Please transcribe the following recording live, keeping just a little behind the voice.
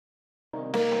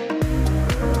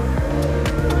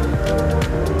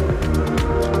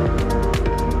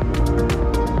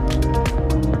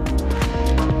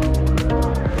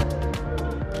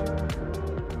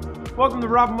Welcome to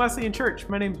Robin Wesleyan Church.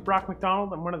 My name is Brock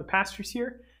McDonald. I'm one of the pastors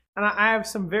here, and I have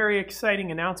some very exciting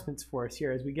announcements for us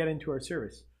here as we get into our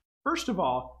service. First of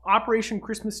all, Operation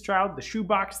Christmas Child, the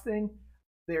shoebox thing,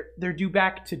 they're due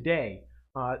back today.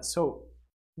 So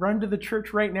run to the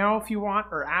church right now if you want,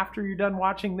 or after you're done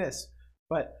watching this.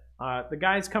 But the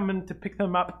guy's coming to pick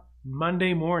them up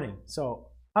Monday morning. So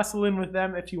hustle in with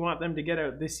them if you want them to get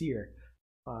out this year.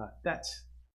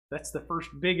 That's the first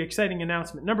big exciting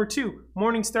announcement. Number 2,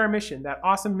 Morning Star Mission, that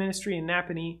awesome ministry in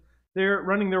Napanee. They're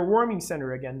running their warming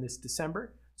center again this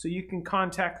December. So you can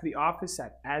contact the office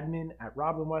at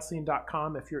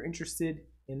admin@robinwesleyan.com if you're interested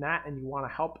in that and you want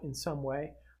to help in some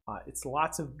way. It's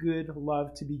lots of good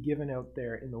love to be given out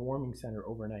there in the warming center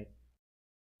overnight.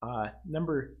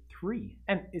 Number 3,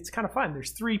 and it's kind of fun.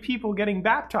 There's 3 people getting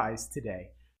baptized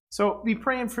today. So be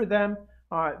praying for them.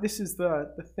 This is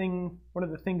the thing, one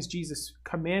of the things Jesus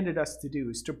commanded us to do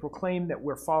is to proclaim that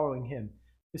we're following him,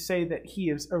 to say that he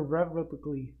has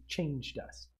irrevocably changed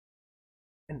us.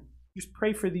 And just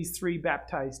pray for these 3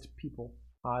 baptized people.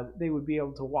 They would be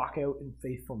able to walk out in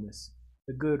faithfulness,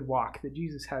 the good walk that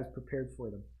Jesus has prepared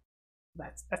for them.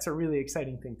 That's a really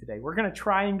exciting thing today. We're going to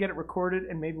try and get it recorded,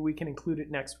 and maybe we can include it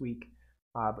next week.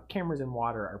 But cameras and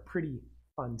water are pretty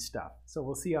fun stuff, so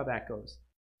we'll see how that goes.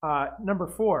 Number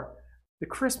 4, the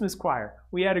Christmas choir.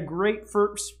 We had a great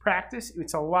first practice.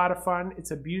 It's a lot of fun. It's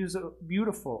a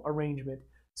beautiful arrangement.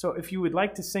 So if you would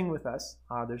like to sing with us,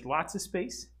 there's lots of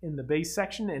space in the bass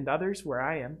section and others where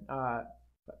I am.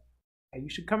 You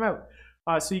should come out.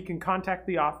 So you can contact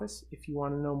the office if you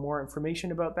want to know more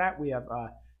information about that. We have a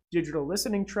digital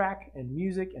listening track and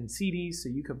music and CDs, so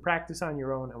you can practice on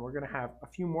your own. And we're going to have a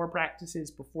few more practices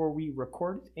before we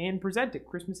record it and present it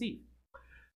Christmas Eve.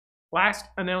 Last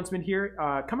announcement here,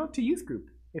 come out to youth group.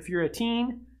 If you're a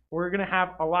teen, we're going to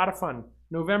have a lot of fun.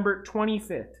 November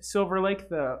 25th, Silver Lake,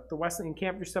 the Wesleyan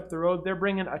camp just up the road, they're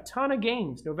bringing a ton of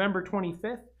games. November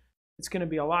 25th, it's going to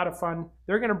be a lot of fun.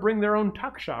 They're going to bring their own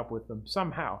tuck shop with them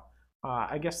somehow.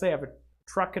 I guess they have a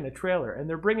truck and a trailer, and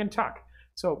they're bringing tuck.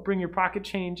 So bring your pocket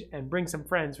change and bring some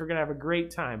friends. We're going to have a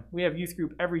great time. We have youth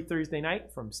group every Thursday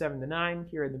night from 7 to 9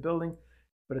 here in the building,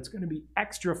 but it's going to be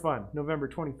extra fun November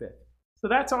 25th. So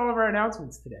that's all of our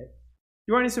announcements today.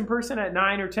 Join us in person at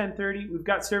 9 or 10:30. We've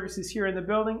got services here in the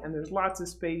building, and there's lots of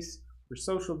space. We're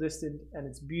social distant, and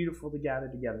it's beautiful to gather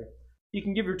together. You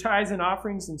can give your tithes and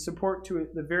offerings and support to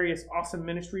the various awesome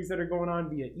ministries that are going on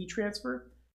via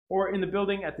e-transfer, or in the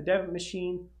building at the debit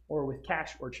machine, or with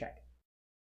cash or check.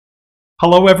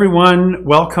 Hello, everyone.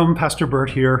 Welcome. Pastor Bert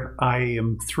here. I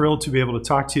am thrilled to be able to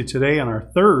talk to you today on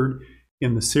our third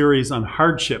in the series on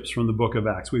hardships from the book of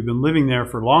Acts. We've been living there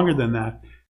for longer than that,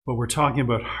 but we're talking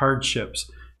about hardships.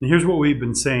 And here's what we've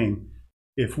been saying.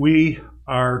 If we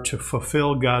are to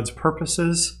fulfill God's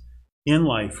purposes in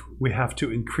life, we have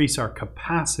to increase our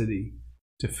capacity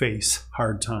to face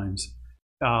hard times.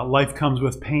 Life comes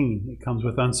with pain. It comes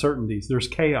with uncertainties. There's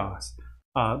chaos.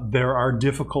 There are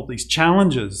difficulties,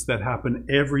 challenges that happen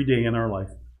every day in our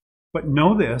life. But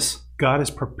know this, God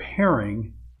is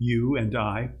preparing you and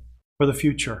I for the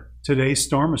future. Today's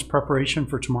storm is preparation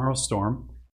for tomorrow's storm.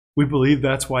 We believe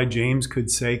that's why James could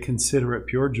say, "Consider it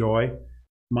pure joy,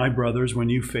 my brothers, when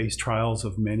you face trials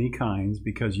of many kinds,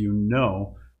 because you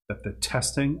know that the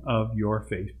testing of your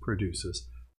faith produces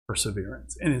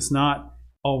perseverance." And it's not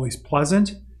always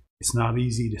pleasant. It's not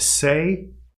easy to say,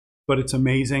 but it's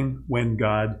amazing when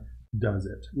God does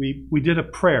it. We did a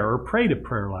prayer, or prayed a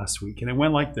prayer last week, and it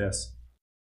went like this.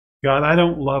 God, I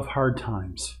don't love hard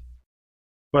times,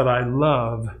 but I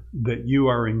love that you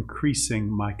are increasing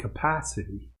my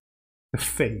capacity to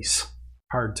face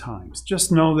hard times.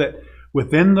 Just know that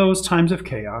within those times of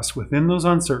chaos, within those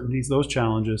uncertainties, those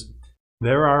challenges,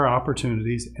 there are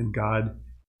opportunities, and God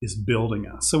is building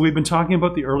us. So we've been talking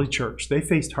about the early church. They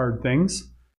faced hard things.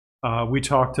 We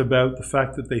talked about the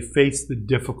fact that they faced the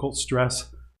difficult stress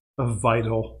of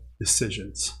vital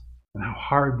decisions and how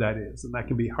hard that is. And that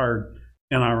can be hard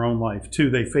in our own life too.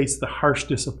 They faced the harsh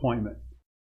disappointment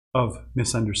of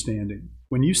misunderstanding.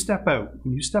 When you step out,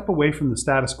 when you step away from the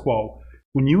status quo,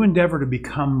 when you endeavor to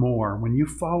become more, when you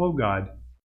follow God,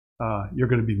 you're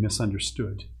going to be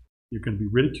misunderstood. You're going to be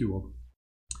ridiculed.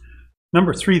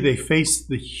 Number 3, they faced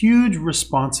the huge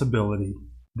responsibility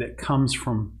that comes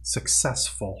from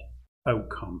successful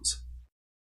outcomes.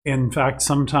 In fact,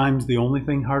 sometimes the only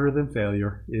thing harder than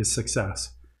failure is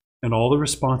success. And all the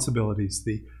responsibilities,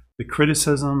 the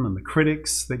criticism and the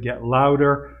critics that get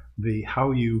louder, how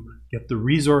you get the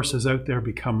resources out there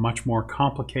become much more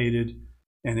complicated,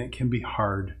 and it can be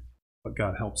hard, but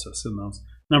God helps us in those.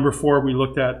 Number 4, we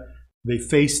looked at they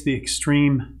face the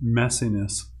extreme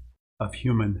messiness of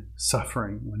human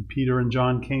suffering. When Peter and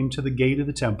John came to the gate of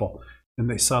the temple and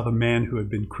they saw the man who had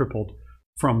been crippled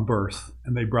from birth,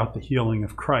 and they brought the healing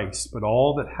of Christ, but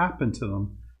all that happened to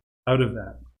them out of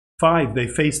that. 5, they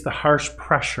faced the harsh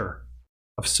pressure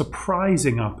of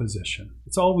surprising opposition.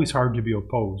 It's always hard to be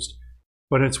opposed,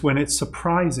 but it's when it's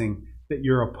surprising that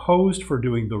you're opposed for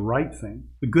doing the right thing,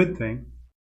 the good thing,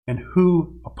 and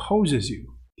who opposes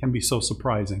you can be so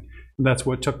surprising. And that's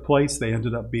what took place. They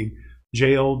ended up being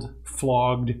jailed,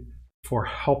 flogged for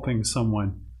helping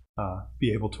someone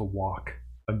be able to walk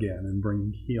again and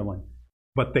bring healing.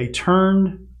 But they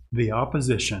turned the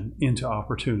opposition into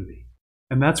opportunity.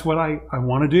 And that's what I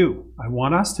want to do. I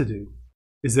want us to do,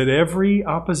 is that every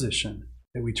opposition,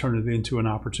 that we turn it into an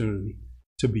opportunity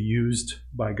to be used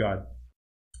by God.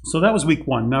 So that was week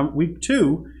 1. Now, week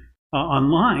 2,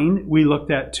 online, we looked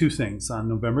at 2 things on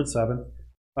November 7th.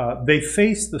 They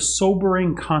faced the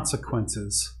sobering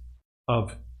consequences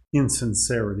of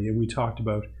insincerity. And we talked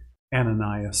about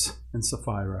Ananias and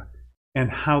Sapphira and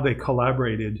how they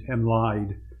collaborated and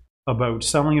lied about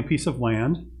selling a piece of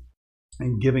land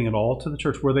and giving it all to the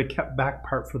church, where they kept back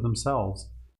part for themselves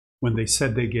when they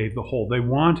said they gave the whole. They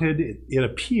wanted, it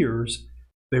appears,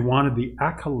 they wanted the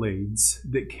accolades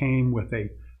that came with a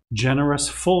generous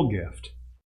full gift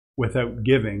without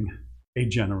giving a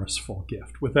generous full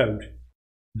gift, without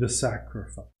the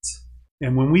sacrifice.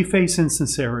 And when we face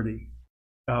insincerity,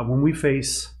 when we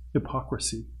face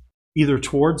hypocrisy, either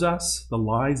towards us, the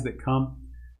lies that come,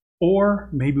 or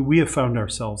maybe we have found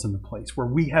ourselves in a place where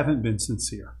we haven't been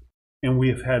sincere and we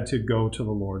have had to go to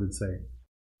the Lord and say,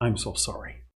 I'm so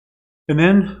sorry. And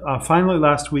then finally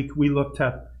last week we looked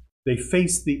at, they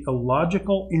faced the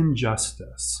illogical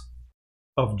injustice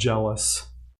of jealous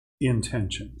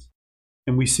intentions.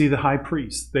 And we see the high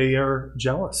priest, they are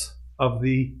jealous of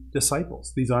the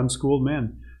disciples, these unschooled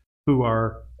men who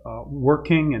are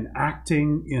working and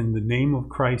acting in the name of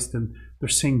Christ, and they're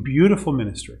seeing beautiful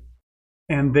ministry.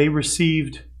 And they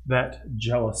received that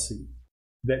jealousy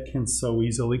that can so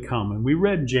easily come. And we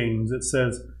read James, it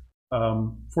says,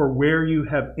 for where you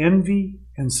have envy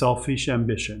and selfish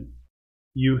ambition,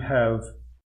 you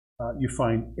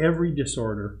find every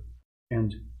disorder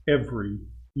and every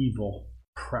evil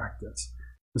practice.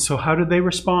 And so how did they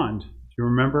respond? Do you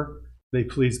remember? They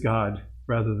pleased God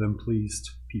rather than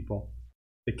pleased people.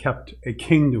 They kept a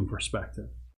kingdom perspective.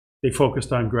 They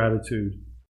focused on gratitude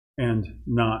and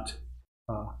not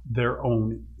their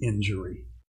own injury.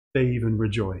 They even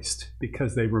rejoiced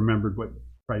because they remembered what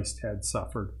Christ had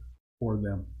suffered for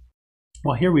them.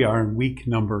 Well, here we are in week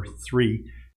number 3,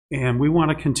 and we want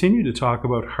to continue to talk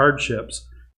about hardships,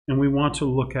 and we want to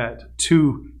look at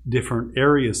 2 different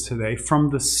areas today from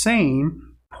the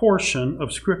same portion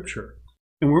of Scripture.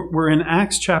 And we're in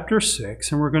Acts chapter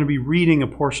 6, and we're going to be reading a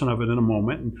portion of it in a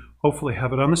moment, and hopefully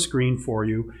have it on the screen for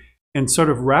you, and sort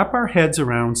of wrap our heads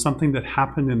around something that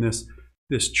happened in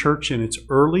this church in its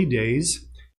early days.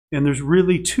 And there's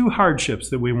really 2 hardships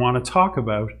that we want to talk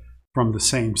about from the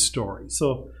same story.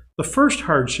 So the first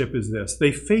hardship is this.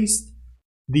 They faced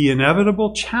the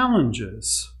inevitable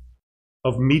challenges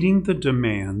of meeting the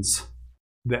demands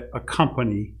that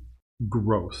accompany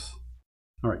growth.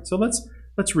 All right, so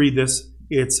let's read this.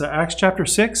 It's Acts chapter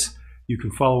 6. You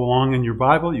can follow along in your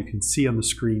Bible. You can see on the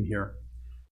screen here.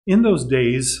 In those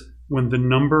days, when the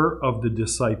number of the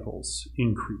disciples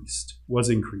was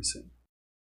increasing,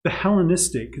 the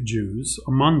Hellenistic Jews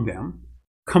among them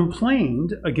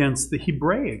complained against the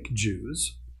Hebraic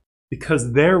Jews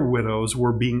because their widows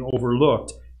were being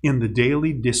overlooked in the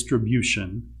daily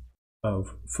distribution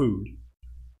of food.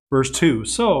 Verse 2,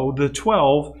 so the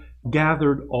 12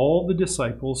 gathered all the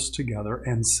disciples together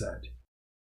and said,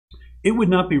 it would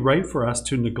not be right for us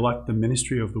to neglect the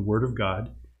ministry of the Word of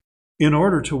God in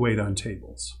order to wait on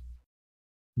tables.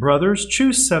 Brothers,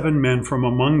 choose 7 men from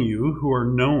among you who are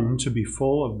known to be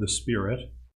full of the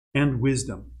Spirit and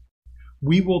wisdom.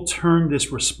 We will turn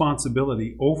this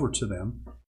responsibility over to them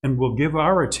and will give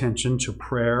our attention to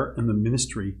prayer and the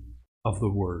ministry of the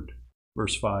Word.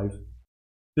 Verse 5.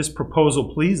 This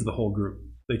proposal pleased the whole group.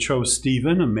 They chose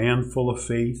Stephen, a man full of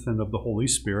faith and of the Holy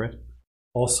Spirit,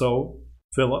 also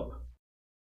Philip,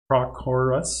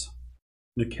 Prochorus,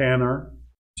 Nicanor,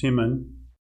 Timon,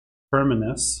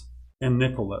 Parmenas, and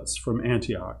Nicholas from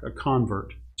Antioch, a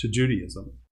convert to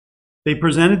Judaism. They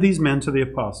presented these men to the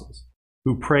apostles,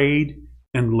 who prayed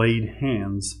and laid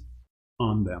hands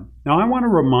on them. Now, I want to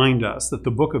remind us that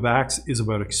the book of Acts is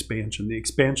about expansion, the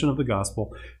expansion of the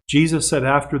gospel. Jesus said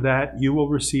after that, you will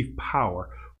receive power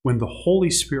when the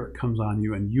Holy Spirit comes on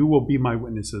you, and you will be my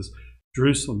witnesses,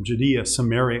 Jerusalem, Judea,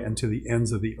 Samaria, and to the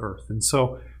ends of the earth. And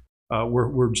so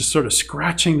we're just sort of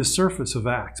scratching the surface of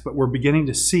Acts, but we're beginning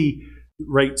to see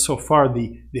right so far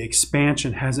the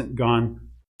expansion hasn't gone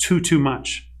too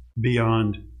much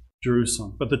beyond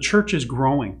Jerusalem. But the church is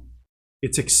growing.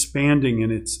 It's expanding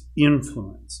in its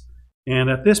influence. And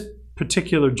at this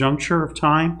particular juncture of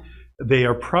time, they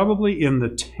are probably in the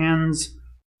tens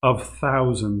of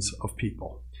thousands of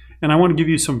people. And I want to give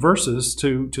you some verses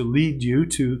to lead you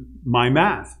to my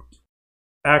math.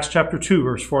 Acts chapter 2,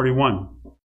 verse 41.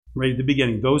 Right at the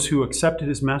beginning, those who accepted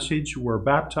his message were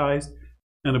baptized,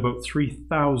 and about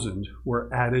 3,000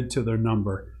 were added to their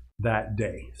number that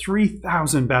day.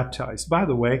 3,000 baptized. By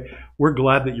the way, we're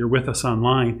glad that you're with us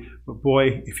online, but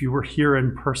boy, if you were here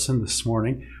in person this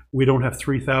morning, we don't have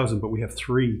 3,000, but we have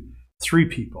three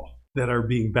people that are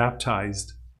being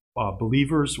baptized,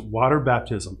 believers, water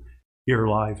baptism, here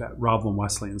live at Roblin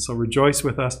Wesleyan. So rejoice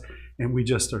with us, and we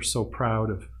just are so proud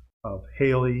of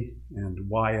Haley and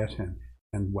Wyatt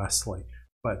and Wesley.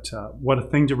 But what a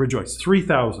thing to rejoice.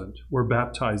 3,000 were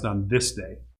baptized on this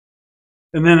day.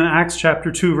 And then in Acts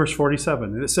chapter 2, verse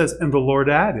 47, it says, and the Lord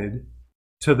added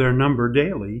to their number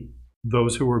daily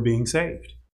those who were being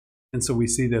saved. And so we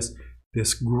see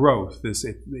this growth,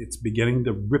 it's beginning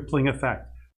the rippling effect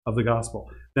of the gospel.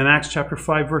 Then Acts chapter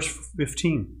 5, verse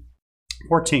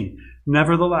 14,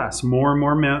 nevertheless, more and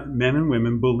more men and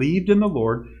women believed in the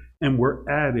Lord and were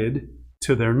added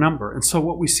to their number. And so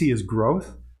what we see is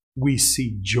growth. We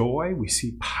see joy. We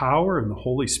see power in the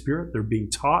Holy Spirit. They're being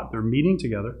taught. They're meeting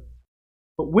together.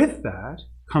 But with that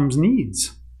comes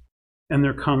needs. And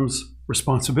there comes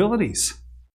responsibilities.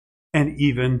 And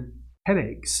even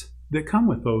headaches that come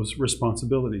with those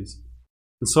responsibilities.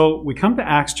 And so we come to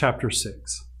Acts chapter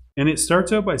 6. And it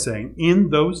starts out by saying, in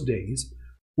those days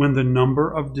when the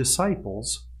number of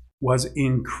disciples was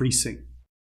increasing.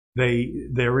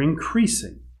 They're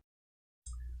increasing.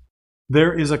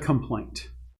 There is a complaint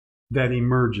that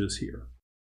emerges here.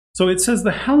 So it says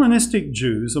the Hellenistic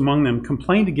Jews among them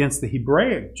complained against the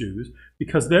Hebraic Jews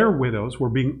because their widows were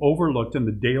being overlooked in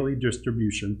the daily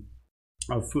distribution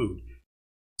of food.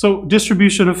 So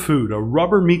distribution of food, a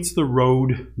rubber meets the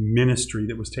road ministry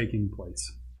that was taking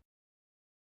place.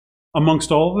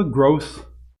 Amongst all the growth,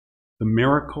 the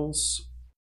miracles,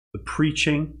 the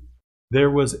preaching, there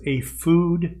was a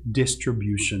food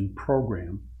distribution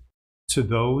program to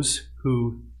those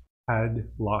who had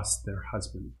lost their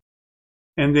husband.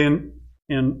 And then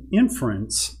an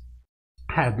inference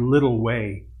had little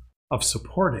way of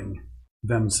supporting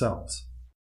themselves.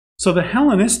 So the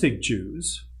Hellenistic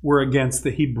Jews were against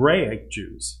the Hebraic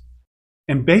Jews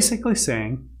and basically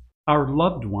saying, our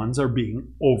loved ones are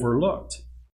being overlooked.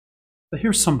 But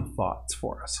here's some thoughts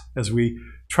for us as we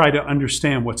try to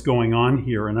understand what's going on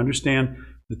here and understand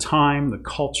the time, the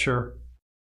culture.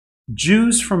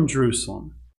 Jews from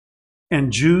Jerusalem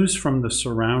and Jews from the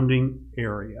surrounding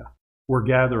area were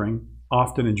gathering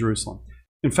often in Jerusalem.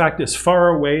 In fact, as far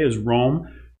away as Rome,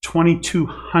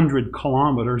 2,200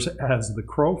 kilometers as the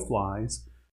crow flies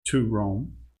to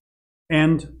Rome,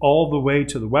 and all the way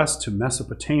to the west to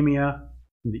Mesopotamia,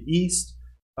 in the east.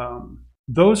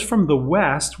 Those from the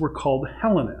west were called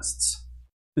Hellenists.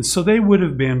 And so they would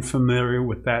have been familiar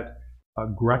with that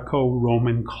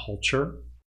Greco-Roman culture.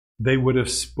 They would have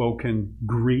spoken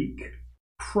Greek,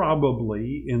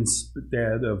 probably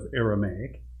instead of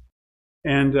Aramaic.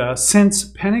 And since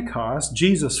Pentecost,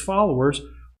 Jesus' followers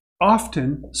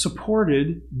often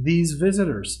supported these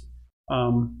visitors.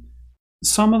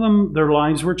 Some of them, their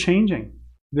lives were changing.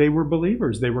 They were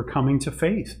believers. They were coming to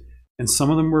faith. And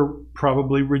some of them were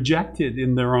probably rejected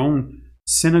in their own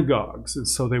synagogues, and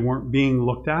so they weren't being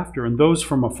looked after. And those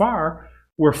from afar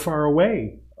were far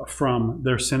away from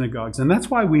their synagogues. And that's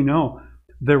why we know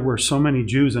there were so many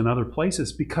Jews in other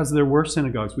places, because there were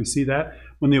synagogues. We see that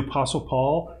when the Apostle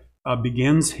Paul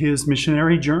begins his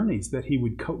missionary journeys, that he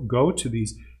would go to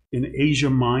these in Asia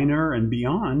Minor and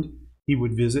beyond. He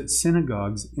would visit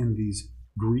synagogues in these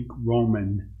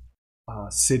Greek-Roman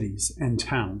cities and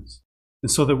towns. And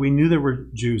so that we knew there were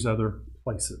Jews other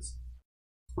places.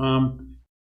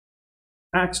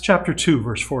 Acts chapter 2,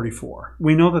 verse 44.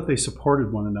 We know that they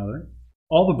supported one another.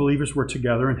 All the believers were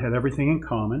together and had everything in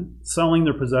common, selling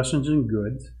their possessions and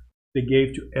goods. They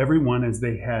gave to everyone as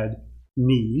they had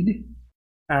need.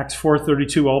 Acts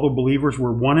 4:32, all the believers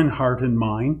were one in heart and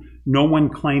mind. No one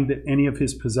claimed that any of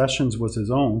his possessions was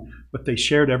his own, but they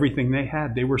shared everything they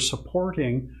had. They were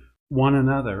supporting one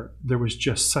another. There was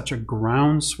just such a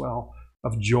groundswell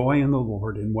of joy in the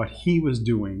Lord and what he was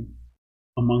doing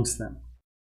amongst them.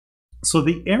 So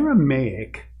the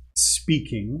Aramaic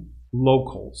speaking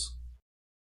locals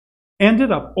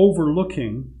ended up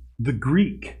overlooking the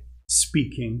Greek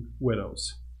speaking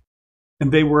widows.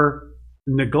 And they were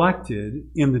neglected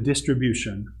in the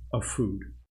distribution of food.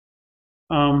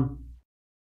 The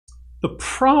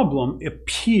problem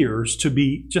appears to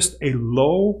be just a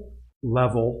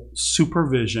low-level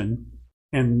supervision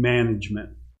and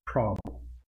management problem.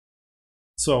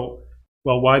 So,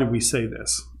 well, why do we say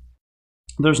this?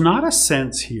 There's not a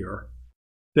sense here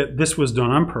that this was done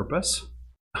on purpose.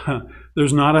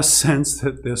 There's not a sense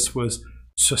that this was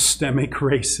systemic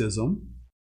racism.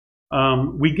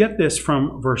 We get this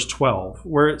from verse 12,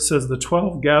 where it says, "The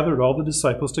 12 gathered all the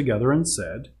disciples together and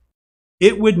said,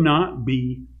 'It would not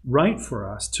be right for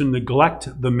us to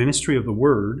neglect the ministry of the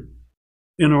word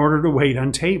in order to wait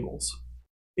on tables.'"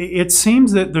 It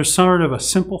seems that there's sort of a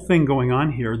simple thing going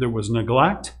on here. There was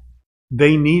neglect.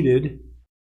 They needed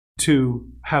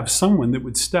to have someone that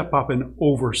would step up and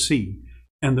oversee,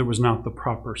 and there was not the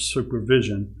proper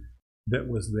supervision that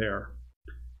was there.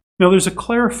 Now, there's a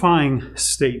clarifying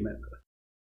statement.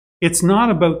 It's not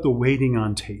about the waiting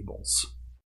on tables.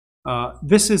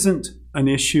 This isn't an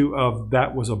issue of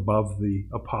that was above the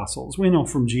apostles. We know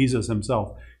from Jesus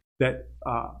himself that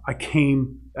I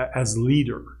came as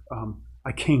leader.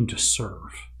 I came to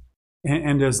serve.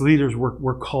 And as leaders,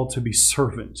 we're called to be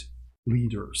servant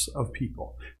leaders of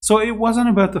people. So it wasn't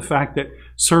about the fact that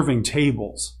serving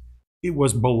tables, it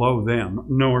was below them,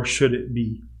 nor should it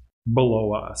be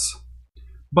below us.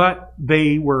 But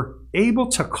they were able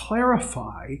to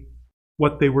clarify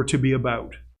what they were to be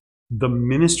about: the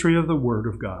ministry of the Word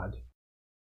of God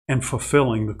and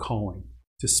fulfilling the calling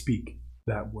to speak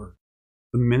that word.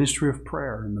 The ministry of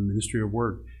prayer and the ministry of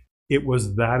word. It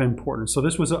was that important. So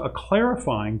this was a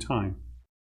clarifying time.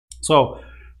 So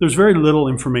there's very little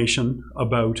information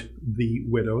about the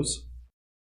widows.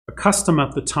 A custom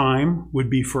at the time would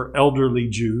be for elderly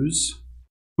Jews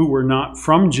who were not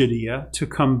from Judea to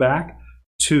come back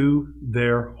to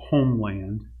their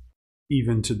homeland,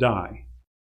 even to die.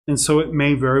 And so it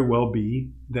may very well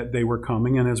be that they were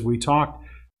coming, and as we talked,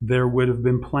 there would have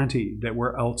been plenty that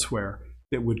were elsewhere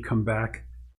that would come back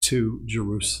to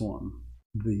Jerusalem,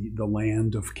 the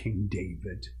land of King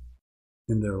David,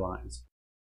 in their lives.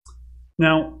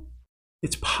 Now,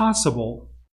 it's possible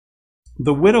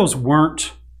the widows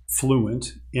weren't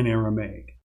fluent in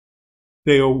Aramaic.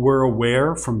 They were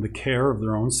aware from the care of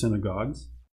their own synagogues,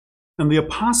 and the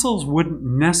apostles wouldn't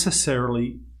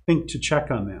necessarily think to check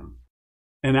on them.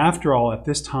 And after all, at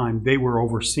this time, they were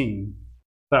overseeing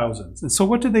thousands. And so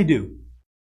what did they do?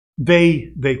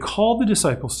 They called the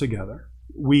disciples together.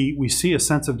 We see a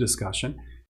sense of discussion,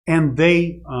 and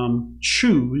they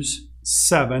choose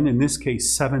 7, in this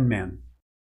case, 7 men.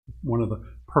 One of the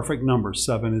perfect numbers.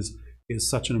 7 is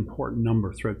such an important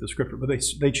number throughout the scripture. But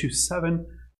they choose seven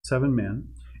men.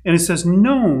 And it says,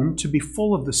 known to be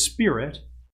full of the Spirit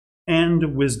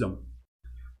and wisdom.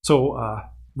 So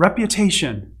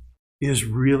reputation is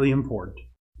really important.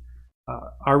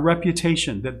 Our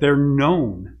reputation, that they're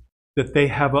known, that they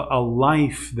have a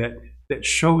life that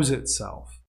shows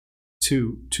itself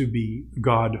to be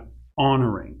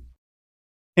God-honoring.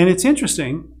 And it's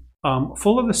interesting,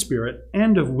 full of the Spirit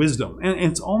and of wisdom. And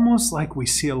it's almost like we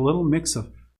see a little mix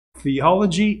of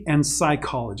theology and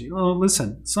psychology. Oh,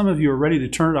 listen, some of you are ready to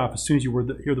turn it off as soon as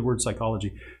you hear the word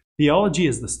psychology. Theology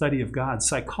is the study of God.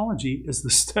 Psychology is the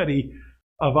study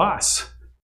of us.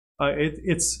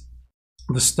 It's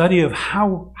the study of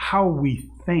how we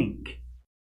think.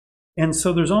 And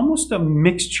so there's almost a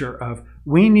mixture of,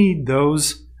 we need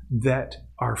those that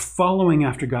are following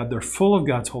after God. They're full of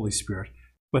God's Holy Spirit,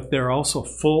 but they're also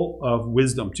full of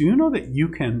wisdom. Do you know that you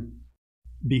can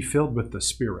be filled with the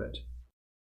Spirit,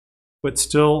 but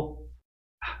still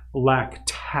lack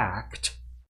tact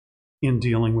in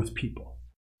dealing with people?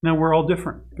 Now, we're all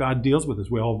different. God deals with us.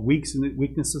 We all have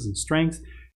weaknesses and strengths,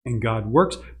 and God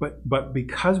works. But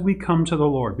because we come to the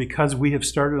Lord, because we have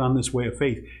started on this way of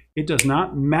faith, it does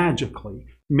not magically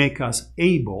make us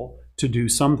able to do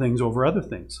some things over other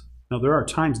things. Now, there are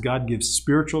times God gives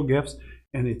spiritual gifts,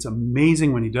 and it's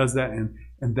amazing when He does that,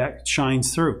 and that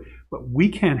shines through. But we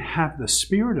can't have the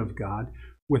Spirit of God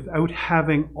without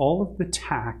having all of the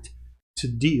tact to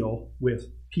deal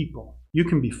with people. You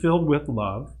can be filled with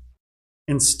love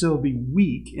and still be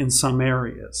weak in some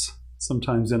areas.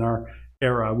 Sometimes in our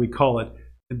era, we call it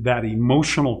that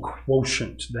emotional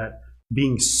quotient, that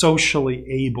being socially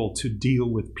able to deal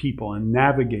with people and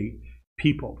navigate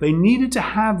people. They needed to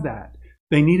have that.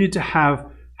 They needed to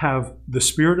have the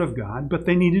Spirit of God, but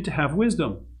they needed to have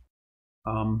wisdom.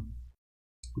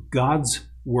 God's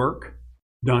work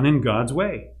done in God's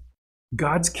way.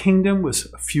 God's kingdom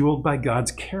was fueled by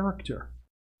God's character.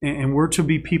 And we're to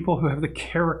be people who have the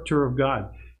character of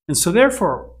God. And so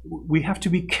therefore, we have to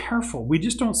be careful. We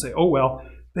just don't say, oh, well,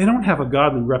 they don't have a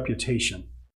godly reputation.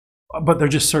 but they're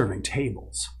just serving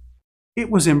tables. It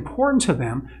was important to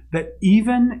them that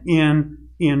even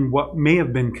in what may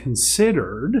have been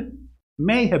considered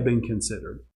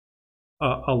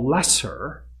a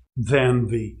lesser than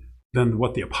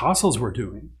what the apostles were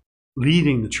doing,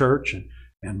 leading the church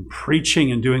and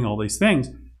preaching and doing all these things,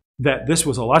 that this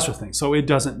was a lesser thing. So it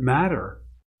doesn't matter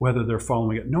whether they're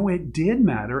following it. No, it did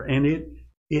matter, and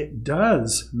it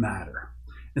does matter.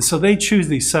 And so they choose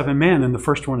these 7 men, and the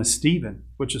first one is Stephen,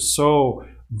 which is so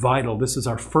vital. This is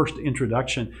our first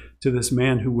introduction to this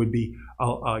man who would be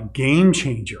a game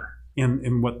changer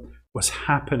in what was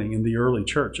happening in the early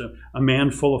church, a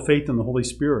man full of faith in the Holy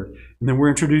Spirit. And then we're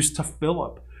introduced to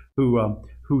Philip,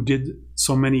 who did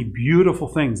so many beautiful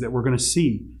things that we're going to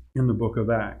see in the book of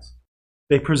Acts.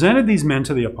 They presented these men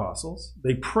to the apostles,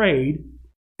 they prayed,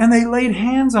 and they laid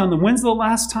hands on them. When's the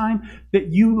last time that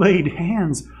you laid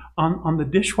hands on the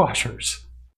dishwashers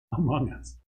among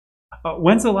us?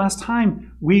 When's the last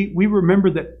time we remember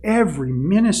that every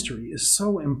ministry is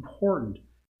so important?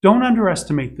 Don't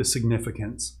underestimate the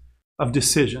significance of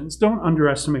decisions. Don't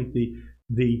underestimate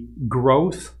the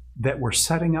growth that we're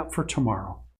setting up for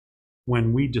tomorrow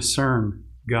when we discern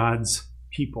God's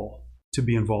people to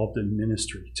be involved in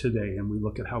ministry today. And we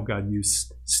look at how God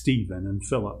used Stephen and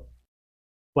Philip.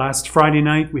 Last Friday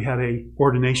night, we had an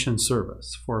ordination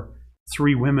service for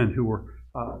 3 women who were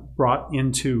brought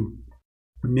into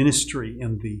ministry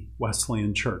in the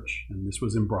Wesleyan Church, and this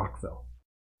was in Brockville.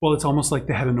 Well, it's almost like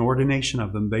they had an ordination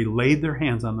of them. They laid their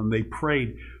hands on them. They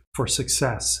prayed for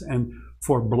success and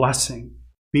for blessing,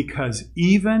 because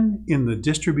even in the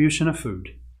distribution of food,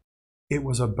 it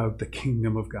was about the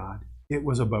kingdom of God. It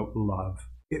was about love.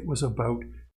 It was about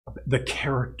the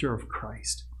character of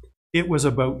Christ. It was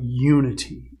about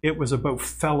unity. It was about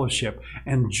fellowship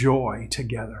and joy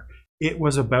together. It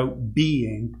was about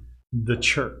being the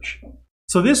church.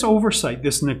 So this oversight,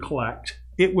 this neglect,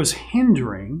 it was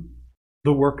hindering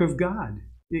the work of God.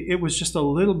 It was just a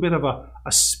little bit of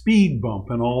a speed bump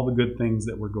in all the good things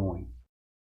that were going.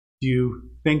 Do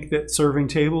you think that serving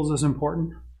tables is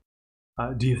important?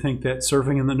 Do you think that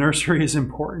serving in the nursery is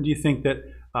important? Do you think that,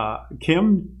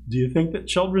 Kim, do you think that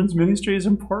children's ministry is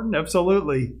important?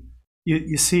 Absolutely.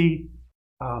 You see,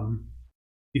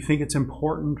 you think it's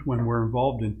important when we're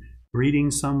involved in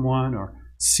greeting someone or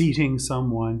seating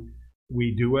someone,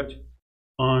 we do it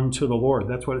unto the Lord.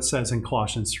 That's what it says in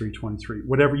Colossians 3:23.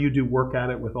 Whatever you do, work at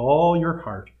it with all your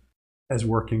heart as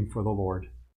working for the Lord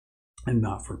and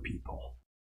not for people.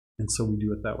 And so we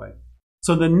do it that way.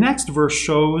 So the next verse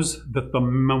shows that the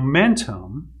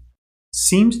momentum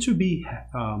seems to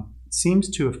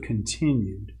have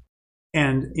continued,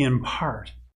 and in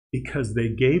part because they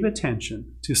gave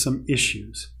attention to some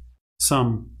issues,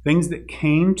 some things that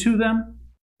came to them,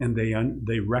 and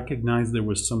they recognized there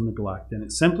was some neglect. And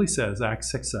it simply says,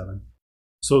 Acts 6:7,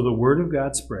 so the word of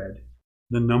God spread,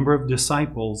 the number of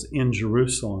disciples in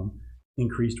Jerusalem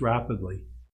increased rapidly,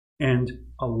 and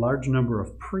a large number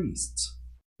of priests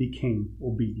became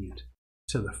obedient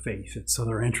to the faith. And so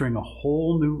they're entering a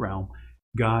whole new realm.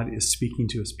 God is speaking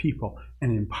to his people,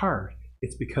 and in part,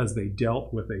 it's because they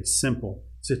dealt with a simple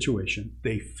situation.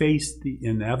 They faced the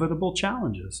inevitable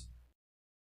challenges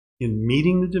in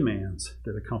meeting the demands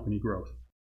that accompany growth.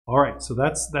 All right, so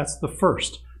that's the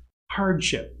first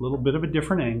hardship, a little bit of a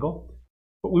different angle.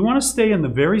 But we want to stay in the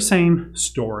very same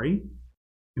story,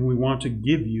 and we want to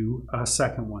give you a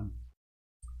second one.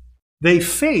 They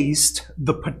faced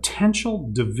the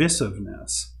potential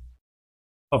divisiveness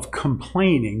of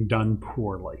complaining done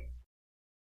poorly.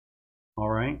 All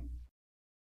right?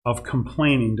 Of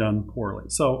complaining done poorly.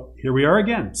 So here we are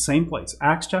again, same place.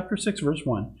 Acts chapter 6, verse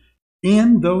 1.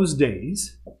 In those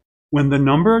days, when the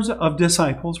numbers of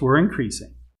disciples were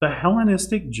increasing, the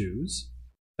Hellenistic Jews,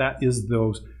 that is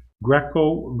those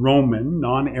Greco-Roman,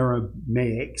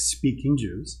 non-Aramaic speaking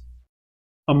Jews,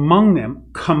 among them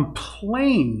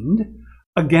complained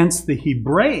against the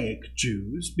Hebraic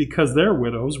Jews because their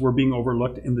widows were being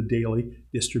overlooked in the daily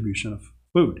distribution of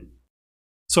food.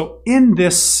 So in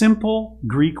this simple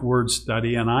Greek word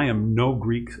study, and I am no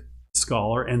Greek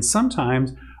scholar, and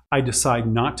sometimes I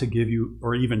decide not to give you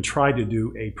or even try to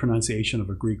do a pronunciation of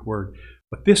a Greek word,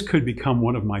 but this could become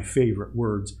one of my favorite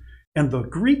words. And the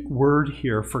Greek word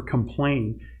here for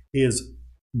complain is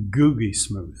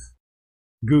gugismos.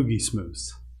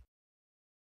 Gugismos.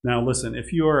 Now listen,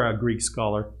 if you are a Greek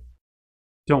scholar,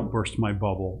 don't burst my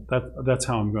bubble. That's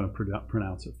how I'm going to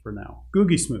pronounce it for now.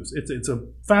 Gugismos. It's a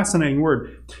fascinating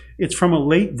word. It's from a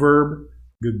late verb,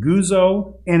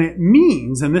 guguzo, and it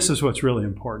means, and this is what's really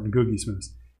important, gugismos,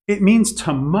 it means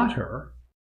to mutter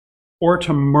or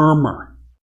to murmur.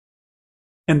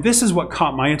 And this is what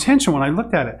caught my attention when I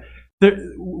looked at it.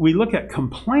 we look at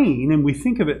complain and we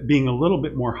think of it being a little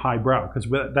bit more highbrow because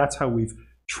that's how we've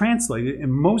translated it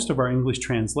in most of our English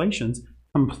translations,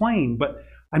 complain. But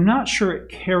I'm not sure it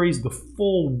carries the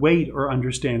full weight or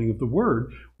understanding of the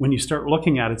word when you start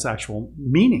looking at its actual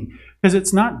meaning, because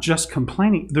it's not just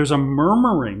complaining. There's a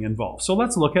murmuring involved. So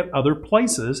let's look at other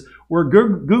places where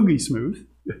googie smooth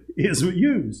is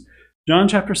used. John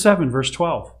chapter 7, verse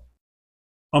 12.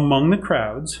 Among the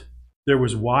crowds, there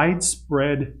was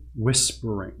widespread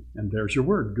whispering. And there's your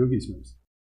word, googie smooth.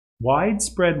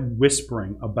 Widespread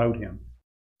whispering about him.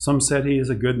 Some said he is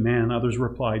a good man. Others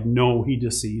replied, no, he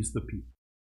deceives the people.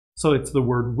 So it's the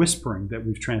word whispering that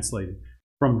we've translated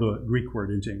from the Greek word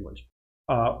into English.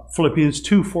 Philippians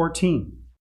 2:14.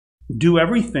 Do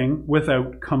everything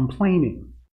without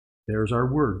complaining. There's our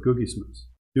word, googie smooth.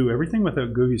 Do everything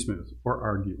without googie smooth or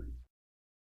arguing.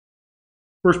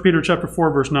 1 Peter chapter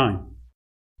 4, verse 9.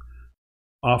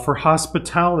 Offer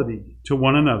hospitality to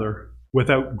one another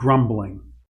without grumbling.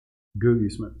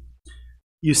 Googie smooth.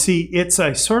 You see, it's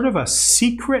a sort of a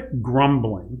secret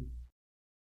grumbling.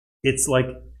 It's like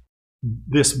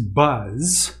this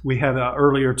buzz we had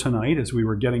earlier tonight as we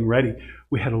were getting ready.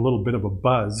 We had a little bit of a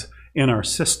buzz in our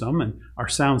system and our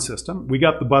sound system. We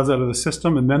got the buzz out of the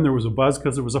system, and then there was a buzz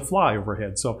because there was a fly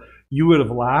overhead. So you would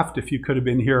have laughed if you could have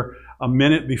been here a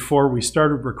minute before we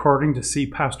started recording to see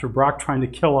Pastor Brock trying to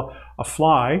kill a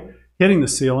fly, hitting the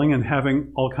ceiling and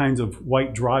having all kinds of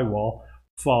white drywall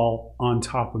fall on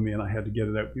top of me, and I had to get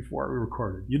it out before we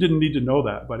recorded. You didn't need to know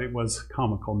that, but it was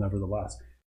comical nevertheless.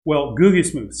 Well, googie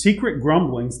smooth, secret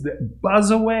grumblings that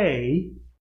buzz away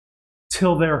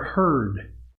till they're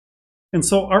heard. And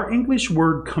so our English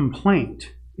word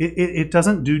complaint, it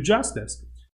doesn't do justice.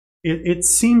 It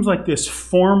seems like this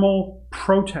formal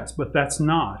protest, but that's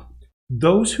not.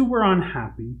 Those who were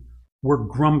unhappy were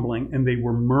grumbling and they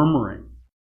were murmuring.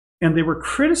 And they were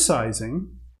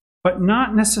criticizing, but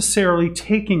not necessarily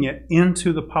taking it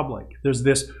into the public. There's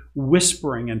this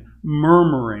whispering and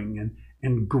murmuring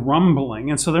and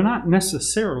grumbling. And so they're not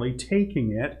necessarily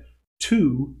taking it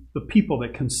to the people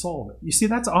that can solve it. You see,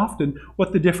 that's often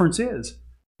what the difference is.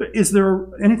 Is there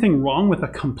anything wrong with a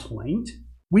complaint?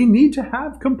 We need to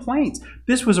have complaints.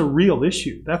 This was a real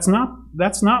issue. That's not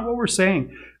what we're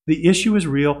saying. The issue is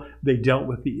real. They dealt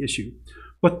with the issue.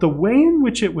 But the way in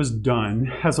which it was done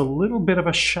has a little bit of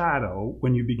a shadow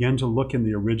when you begin to look in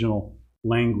the original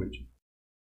language.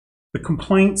 The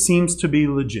complaint seems to be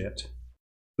legit.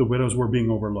 The widows were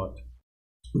being overlooked.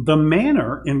 The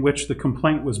manner in which the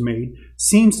complaint was made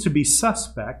seems to be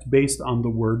suspect based on the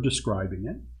word describing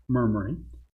it, murmuring.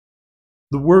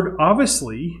 The word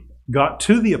obviously got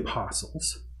to the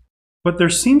apostles, but there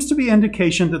seems to be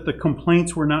indication that the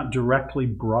complaints were not directly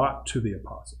brought to the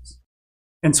apostles.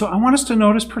 And so I want us to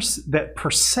notice that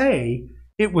per se,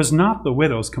 it was not the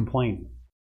widows complaining.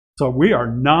 So we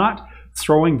are not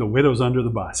throwing the widows under the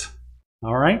bus.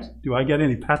 All right? Do I get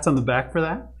any pats on the back for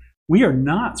that? We are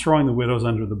not throwing the widows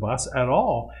under the bus at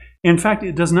all. In fact,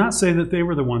 it does not say that they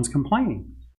were the ones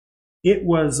complaining. It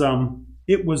was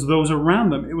those around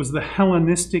them. It was the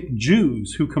Hellenistic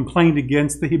Jews who complained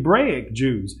against the Hebraic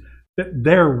Jews that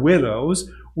their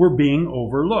widows were being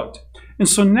overlooked. And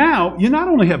so now you not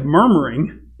only have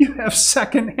murmuring, you have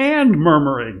secondhand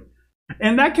murmuring.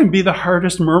 And that can be the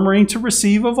hardest murmuring to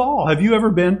receive of all. Have you ever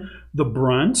been the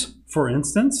brunt, for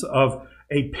instance, of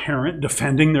a parent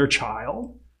defending their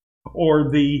child? Or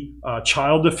the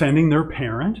child defending their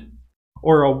parent?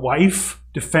 Or a wife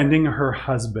defending her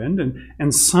husband?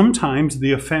 And sometimes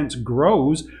the offense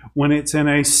grows when it's in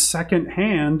a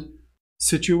second-hand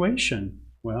situation.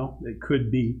 Well, it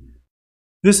could be.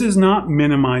 This is not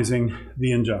minimizing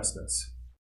the injustice,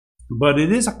 but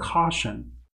it is a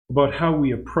caution about how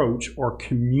we approach or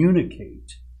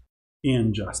communicate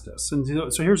injustice.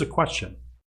 And so here's a question.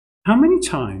 How many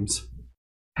times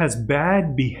has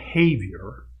bad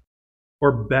behavior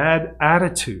or bad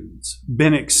attitudes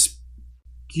been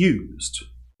excused?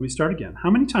 Let me start again. How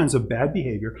many times have bad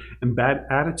behavior and bad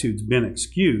attitudes been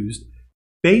excused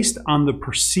based on the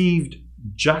perceived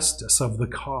justice of the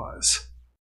cause?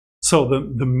 So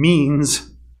the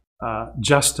means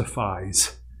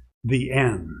justifies the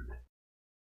end.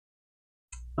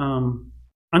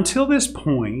 Until this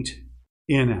point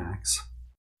in Acts,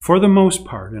 for the most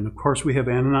part, and of course we have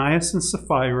Ananias and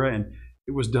Sapphira, and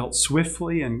it was dealt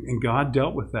swiftly, and God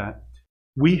dealt with that,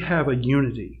 we have a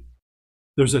unity.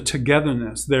 There's a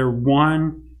togetherness. They're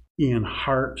one in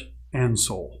heart and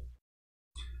soul.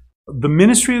 The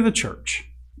ministry of the church,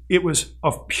 it was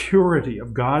of purity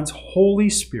of God's Holy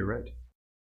Spirit,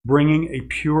 bringing a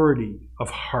purity of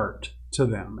heart to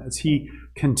them as He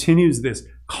continues this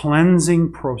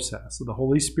cleansing process of the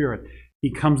Holy Spirit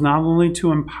He comes not only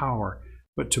to empower,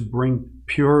 but to bring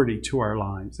purity to our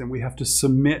lives. And we have to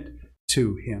submit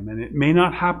to him. And it may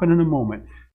not happen in a moment,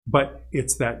 but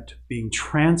it's that being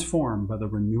transformed by the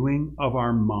renewing of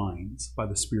our minds by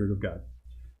the Spirit of God.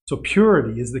 So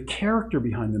purity is the character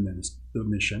behind the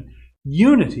mission.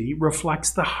 Unity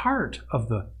reflects the heart of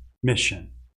the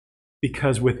mission,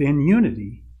 because within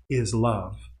unity is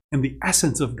love. And the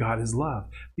essence of God is love.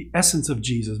 The essence of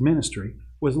Jesus' ministry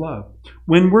was love.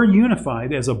 When we're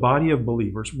unified as a body of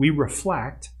believers, we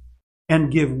reflect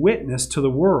and give witness to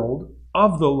the world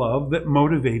of the love that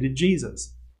motivated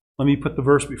Jesus. Let me put the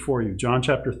verse before you. John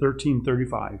chapter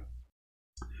 13:35.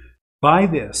 By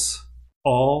this,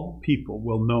 all people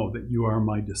will know that you are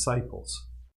my disciples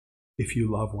if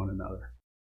you love one another.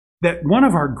 That one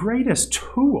of our greatest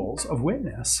tools of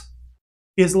witness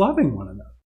is loving one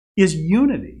another, is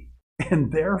unity.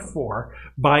 And therefore,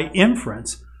 by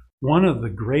inference, one of the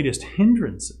greatest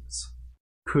hindrances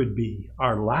could be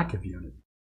our lack of unity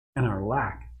and our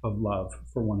lack of love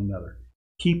for one another.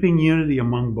 Keeping unity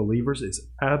among believers is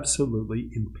absolutely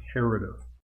imperative.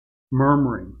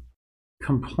 Murmuring,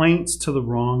 complaints to the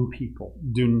wrong people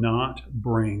do not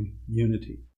bring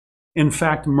unity. In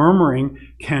fact, murmuring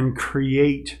can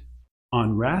create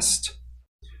unrest.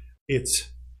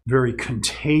 It's very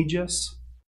contagious.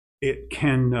 It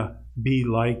can be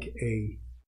like a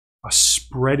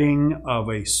spreading of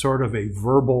a sort of a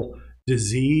verbal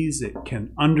disease. It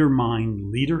can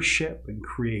undermine leadership and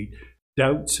create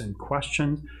doubts and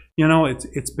questions. You know,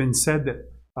 it's been said that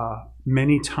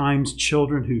many times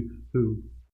children who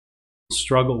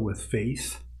struggle with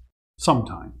faith,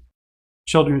 sometimes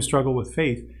children who struggle with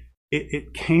faith,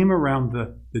 it came around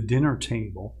the dinner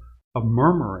table of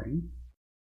murmuring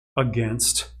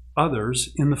against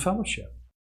others in the fellowship.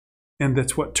 And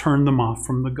that's what turned them off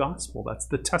from the gospel. That's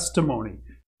the testimony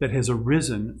that has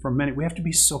arisen from many. We have to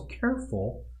be so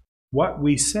careful what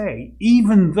we say,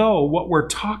 even though what we're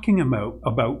talking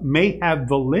about may have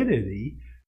validity.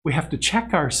 We have to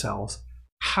check ourselves.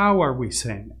 How are we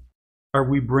saying it? Are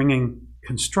we bringing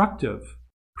constructive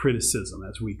criticism,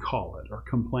 as we call it, or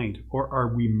complaint? Or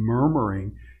are we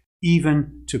murmuring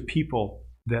even to people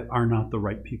that are not the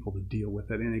right people to deal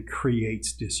with it? And it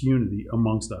creates disunity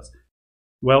amongst us.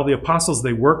 Well, the apostles,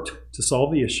 they worked to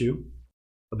solve the issue.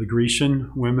 The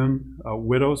Grecian women,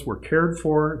 widows, were cared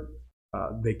for.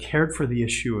 They cared for the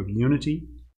issue of unity.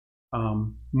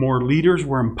 More leaders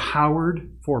were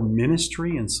empowered for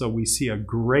ministry, and so we see a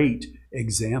great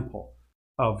example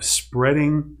of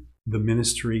spreading the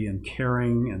ministry and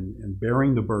caring and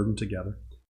bearing the burden together.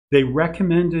 They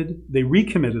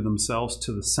recommitted themselves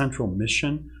to the central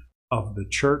mission of the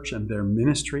church and their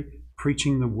ministry,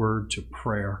 preaching the word to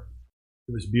prayer.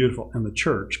 It was beautiful, and the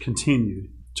church continued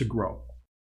to grow.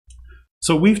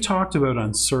 So we've talked about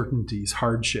uncertainties,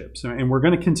 hardships, and we're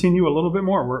going to continue a little bit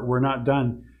more. We're not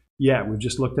done yet. We've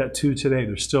just looked at 2 today.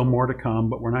 There's still more to come,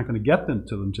 but we're not going to get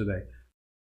to them today.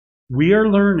 We are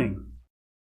learning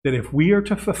that if we are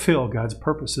to fulfill God's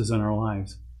purposes in our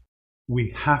lives,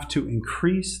 we have to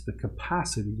increase the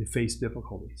capacity to face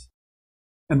difficulties.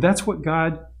 And that's what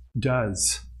God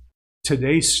does.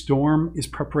 Today's storm is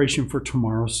preparation for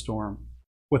tomorrow's storm.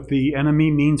 What the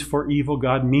enemy means for evil,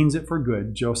 God means it for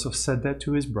good. Joseph said that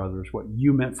to his brothers. What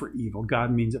you meant for evil, God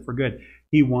means it for good.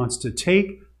 He wants to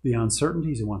take the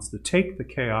uncertainties. He wants to take the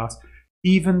chaos,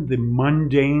 even the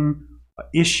mundane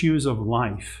issues of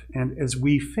life. And as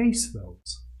we face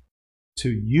those, to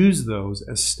use those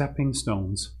as stepping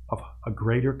stones of a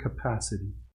greater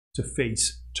capacity to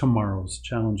face tomorrow's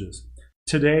challenges.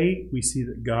 Today, we see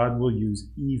that God will use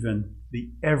even the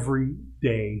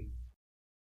everyday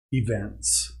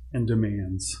events and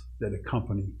demands that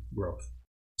accompany growth.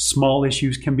 Small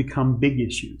issues can become big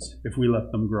issues if we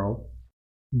let them grow.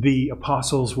 The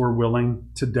apostles were willing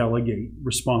to delegate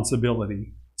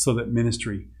responsibility so that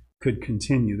ministry could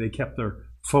continue. They kept their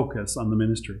focus on the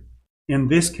ministry. In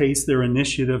this case, their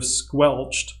initiative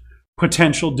squelched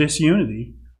potential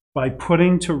disunity by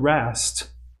putting to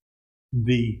rest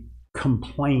the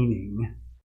complaining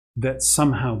that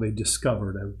somehow they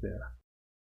discovered out there.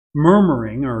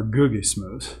 Murmuring, or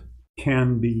gugismus,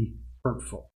 can be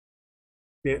hurtful.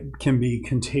 It can be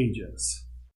contagious.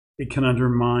 It can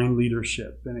undermine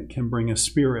leadership, and it can bring a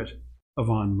spirit of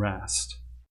unrest.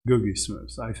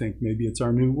 Gugismus. I think maybe it's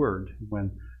our new word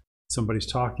when somebody's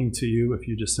talking to you, if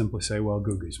you just simply say, well,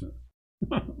 gugismus.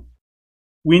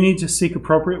 We need to seek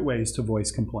appropriate ways to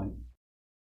voice complaint.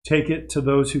 Take it to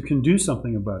those who can do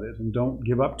something about it, and don't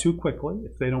give up too quickly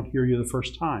if they don't hear you the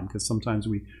first time, because sometimes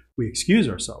we excuse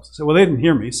ourselves. So, well, they didn't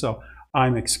hear me, so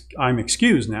I'm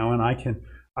excused now, and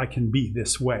I can be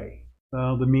this way.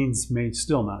 The means may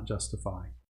still not justify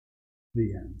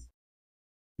the ends.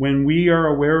 When we are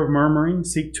aware of murmuring,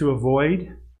 seek to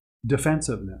avoid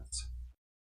defensiveness.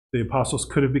 The apostles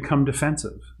could have become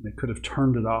defensive. They could have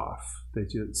turned it off. They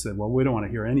just said, well, we don't want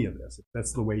to hear any of this. If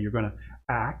that's the way you're going to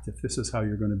act, if this is how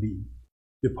you're going to be.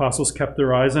 The apostles kept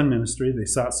their eyes on ministry. They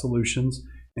sought solutions,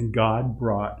 and God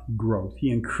brought growth.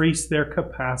 He increased their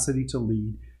capacity to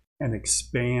lead and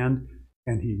expand,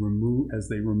 and as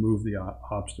they removed the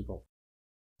obstacle.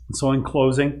 And so in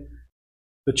closing,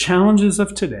 the challenges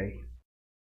of today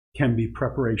can be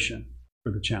preparation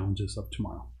for the challenges of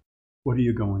tomorrow. What are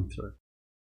you going through?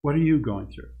 What are you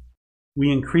going through?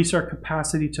 We increase our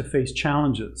capacity to face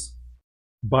challenges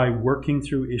by working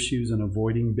through issues and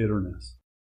avoiding bitterness,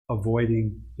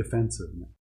 avoiding defensiveness.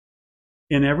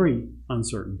 In every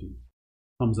uncertainty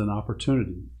comes an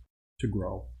opportunity to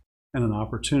grow and an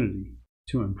opportunity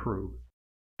to improve.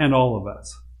 And all of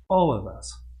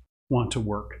us want to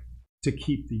work to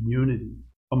keep the unity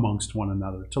amongst one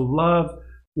another, to love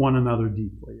one another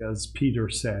deeply, as Peter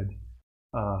said,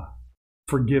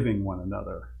 forgiving one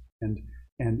another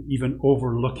and even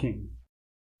overlooking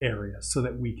areas so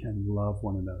that we can love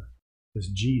one another, because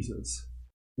Jesus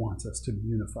wants us to be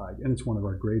unified, and it's one of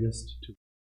our greatest tools.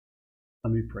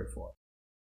 Let me pray for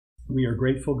it. We are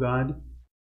grateful, God,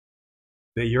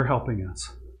 that you're helping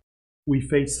us. We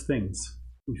face things.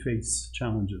 We face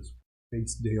challenges. We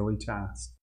face daily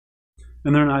tasks.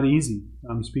 And they're not easy.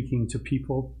 I'm speaking to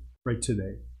people right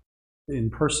today,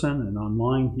 in person and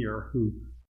online here, who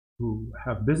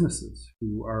have businesses,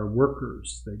 who are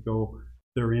workers.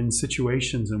 They're in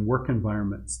situations and work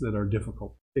environments that are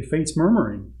difficult. They face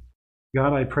murmuring.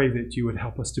 God, I pray that you would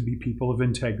help us to be people of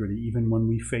integrity, even when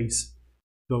we face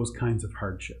those kinds of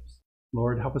hardships.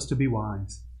 Lord, help us to be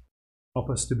wise. Help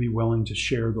us to be willing to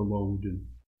share the load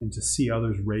and to see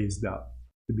others raised up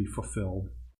to be fulfilled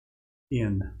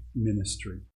in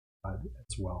ministry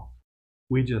as well.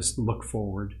 We just look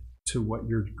forward to what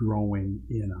you're growing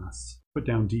in us. Put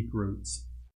down deep roots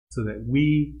so that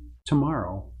we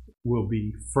tomorrow will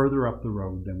be further up the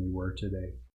road than we were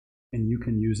today. And you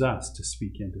can use us to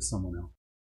speak into someone else.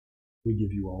 We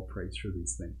give you all praise for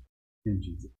these things in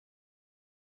Jesus.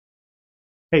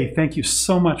 Hey, thank you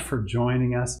so much for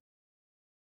joining us.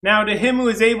 Now to him who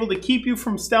is able to keep you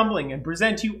from stumbling and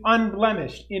present you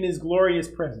unblemished in his glorious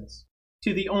presence,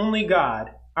 to the only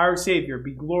God, our Savior,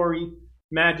 be glory,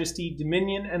 majesty,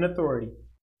 dominion, and authority,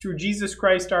 through Jesus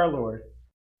Christ our Lord,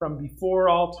 from before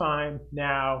all time,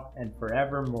 now, and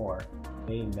forevermore.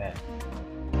 Amen.